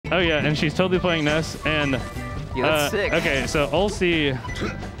Oh yeah, and she's totally playing Ness. And Yeah, that's sick. okay, so Ulsi.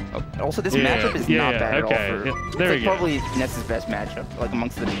 Also, this matchup is not bad at all. There we go. Probably Ness's best matchup, like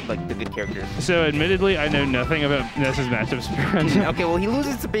amongst the good characters. So admittedly, I know nothing about Ness's matchups. Okay, well he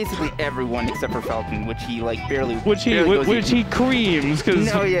loses to basically everyone except for Falcon, which he like barely. Which he creams because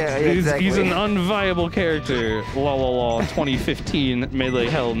he's an unviable character. La la la. 2015 Melee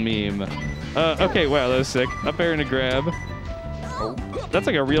Hell meme. Okay, wow, that was sick. Up air and a grab. Oh. That's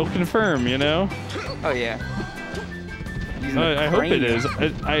like a real confirm, you know? Oh yeah. I hope it is.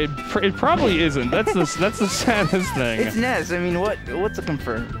 It probably isn't. That's the saddest thing. It's Ness. I mean, what's a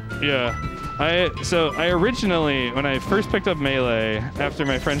confirm? Yeah. So I originally, when I first picked up Melee, after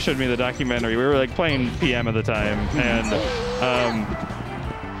my friend showed me the documentary, we were like playing PM at the time, and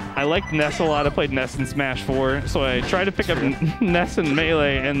I liked Ness a lot. I played Ness in Smash 4, so I tried to pick up Ness in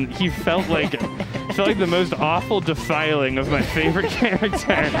Melee, and he felt like the most awful defiling of my favorite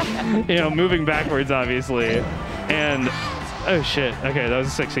character. You know, moving backwards, obviously. And oh shit, okay, that was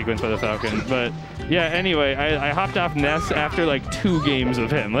a sick sequence by the Falcon. But yeah, anyway, I hopped off Ness after like 2 games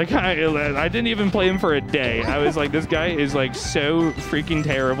of him. Like I didn't even play him for a day. I was like, this guy is like so freaking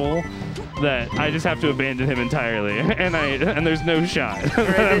terrible that I just have to abandon him entirely. And there's no shot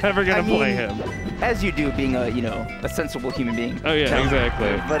that I'm ever gonna play him. As you do, being a sensible human being. Oh yeah,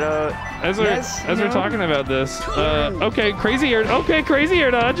 exactly. But as we're talking about this, okay, crazy air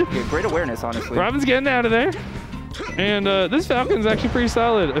dodge. Yeah, great awareness, honestly. Robin's getting out of there. And this Falcon's actually pretty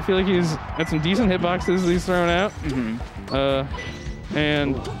solid. I feel like he's got some decent hitboxes he's thrown out.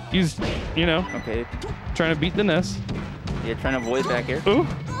 And he's, trying to beat the Ness. Yeah, trying to avoid back air. Ooh.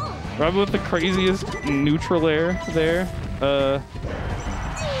 Robin with the craziest neutral air there.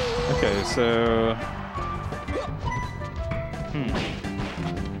 Okay, so...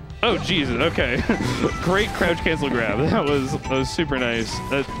 Oh, Jesus, okay. Great crouch cancel grab. That was super nice.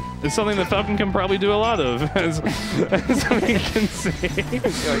 It's something that Falcon can probably do a lot of, as we can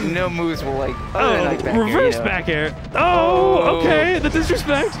see. No moves will like... reverse back air. Oh, okay, the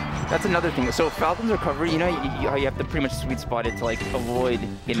disrespect. That's another thing. So Falcon's recovery, you know how you have to pretty much sweet spot it to like avoid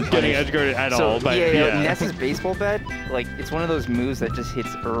getting edge guarded at all. But Ness's baseball bat, like it's one of those moves that just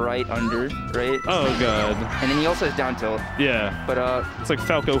hits right under, right? Oh god. And then he also has down tilt. Yeah. But it's like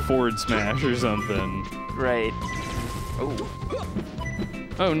Falco forward smash or something. Right. Oh.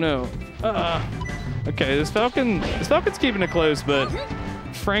 Oh no. Okay, this Falcon's keeping it close, but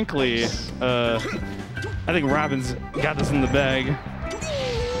frankly, I think Robin's got this in the bag.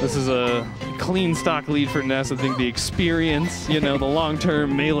 This is a clean stock lead for Ness. I think the experience, the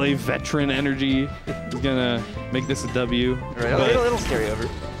long-term Melee veteran energy is gonna make this a W. Right, it'll carry over.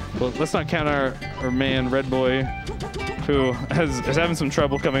 Well, let's not count our man Redboy, who is having some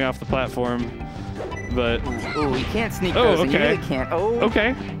trouble coming off the platform. But he can't sneak those. okay. He really can't. Oh.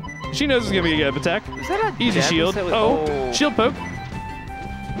 Okay. She knows it's gonna be a gap attack. Is that a easy shield? Oh, shield poke. Okay.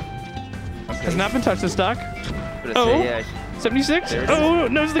 Has not been touched this stock. 76? Oh,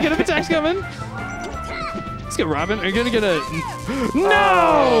 knows the get up attack's coming. Let's get Robin. Are you gonna get a...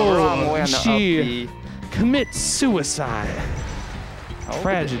 No! Wrong way on the she commits suicide.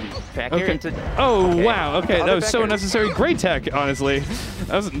 Tragedy. Okay. Wow. Okay, that was so unnecessary. Great tech, honestly.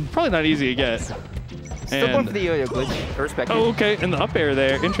 That was probably not easy to get. Still going for the yo-yo glitch. Respect. Oh, okay. And the up air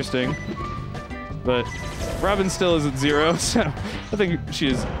there. Interesting. But Robin still is at 0, so I think she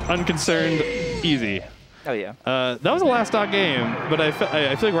is unconcerned. Easy. Oh, yeah. That was a last stock game, but I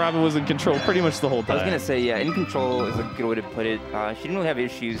feel like Robin was in control pretty much the whole time. I was going to say, yeah, in control is a good way to put it. She didn't really have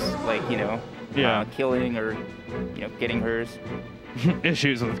issues like, killing or, getting hers.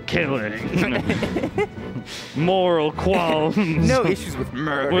 Issues with killing. Moral qualms. No issues with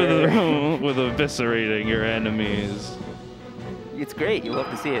murder. With eviscerating your enemies. It's great. You love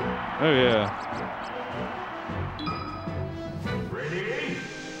to see it. Oh, yeah.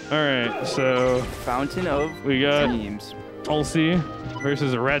 All right, so Fountain of we got Teams. Ulsi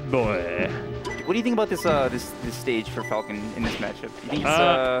versus Redboy. What do you think about this this stage for Falcon in this matchup? You think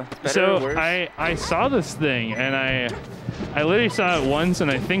it's better or worse? I saw this thing and I literally saw it once and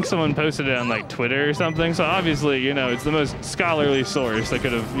I think someone posted it on like Twitter or something. So obviously, it's the most scholarly source they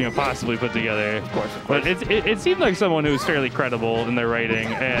could have possibly put together. Of course. But it seemed like someone who was fairly credible in their writing,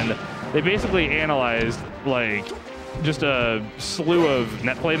 and they basically analyzed like just a slew of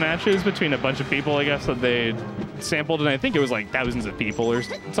net play matches between a bunch of people, I guess, that they sampled, and I think it was like thousands of people or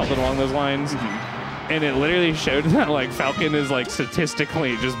something along those lines. And it literally showed that like Falcon is like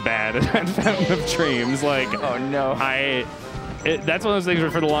statistically just bad at Fountain of Dreams. Like, oh no. that's one of those things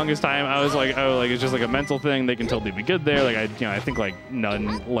where for the longest time I was like, oh, like it's just like a mental thing. They can totally be good there. Like I think like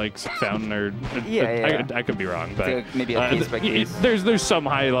none likes Fountain or I could be wrong, but maybe a case by case. There's some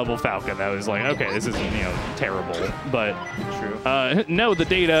high level Falcon that was like, okay, this isn't terrible, but no, the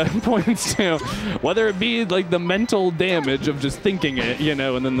data points to whether it be like the mental damage of just thinking it,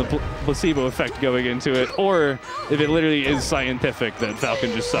 and then the placebo effect going into it, or if it literally is scientific that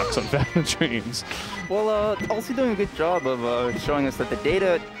Falcon just sucks on Fountain Dreams. Well, also doing a good job of showing us that the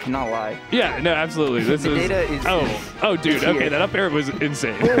data cannot lie. Yeah, no, absolutely. This the is data is. Oh, dude. Okay, that up air was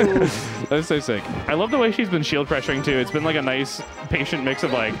insane. That was so sick. I love the way she's been shield pressuring too. It's been like a nice patient mix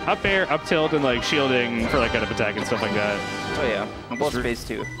of like up air, up tilt, and like shielding for like up attack and stuff like that. Oh yeah, and both space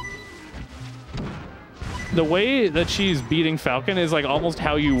too. The way that she's beating Falcon is like almost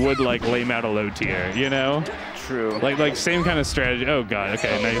how you would like lame out a low tier, True. Like same kind of strategy. Oh god.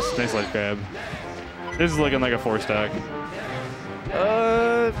 Okay, nice life grab. This is looking like a 4-stock.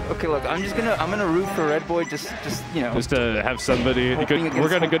 Okay, look, I'm gonna root for Redboy, just just to have somebody. We're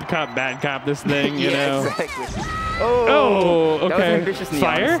gonna good cop, bad cop this thing, yeah, exactly. Oh, okay. That was ambitious,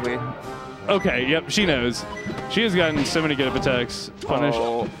 Fire? Honestly. Okay, yep, she knows. She has gotten so many good up attacks. Punish.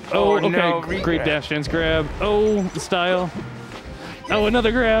 Oh, okay, no, great dash dance grab. Oh, the style. Oh,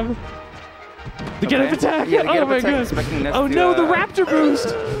 another grab. The get up attack. Yeah, oh my god. Oh no, the Raptor boost.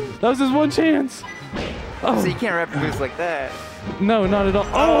 That was his one chance. Oh. So you can't Raptor boost like that. No, not at all.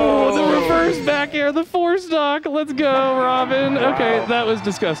 Oh, the reverse back air, the 4-stock. Let's go, Robin. Wow. Okay, that was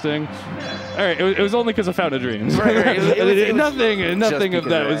disgusting. All right, it was only because of Fountain of Dreams. Right. Nothing of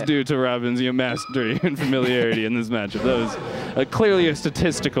that was due to Robin's mastery and familiarity in this matchup. That was clearly a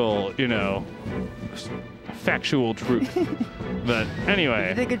statistical, factual truth. But anyway.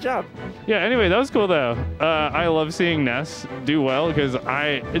 You did a good job. Yeah, anyway, that was cool though. I love seeing Ness do well because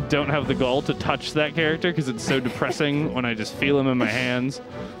I don't have the goal to touch that character because it's so depressing when I just feel him in my hands.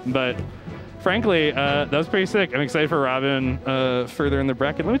 But frankly, that was pretty sick. I'm excited for Robin further in the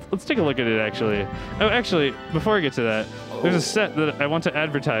bracket. Let's take a look at it actually. Oh, actually, before I get to that, there's a set that I want to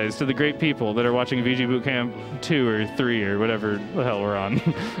advertise to the great people that are watching VGBootCamp 2 or 3 or whatever the hell we're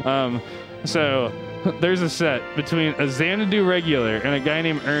on. So there's a set between a Xanadu regular and a guy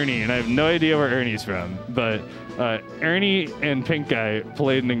named Ernie, and I have no idea where Ernie's from, but Ernie and Pink Guy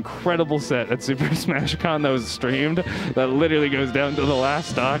played an incredible set at Super Smash Con that was streamed that literally goes down to the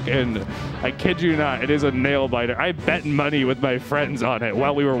last stock, and I kid you not, it is a nail biter. I bet money with my friends on it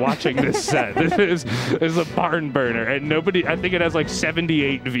while we were watching this set. This is a barn burner, and nobody, I think it has like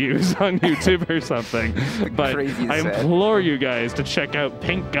 78 views on YouTube or something. But I implore you guys to check out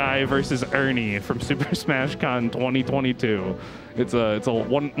Pink Guy versus Ernie from Super Smash Con 2022. It's a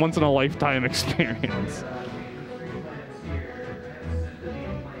once in a lifetime experience.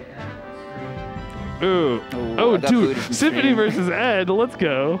 Ooh. Oh, dude. Symphony versus Ed. Let's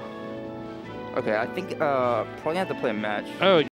go. Okay, I think probably have to play a match. Oh.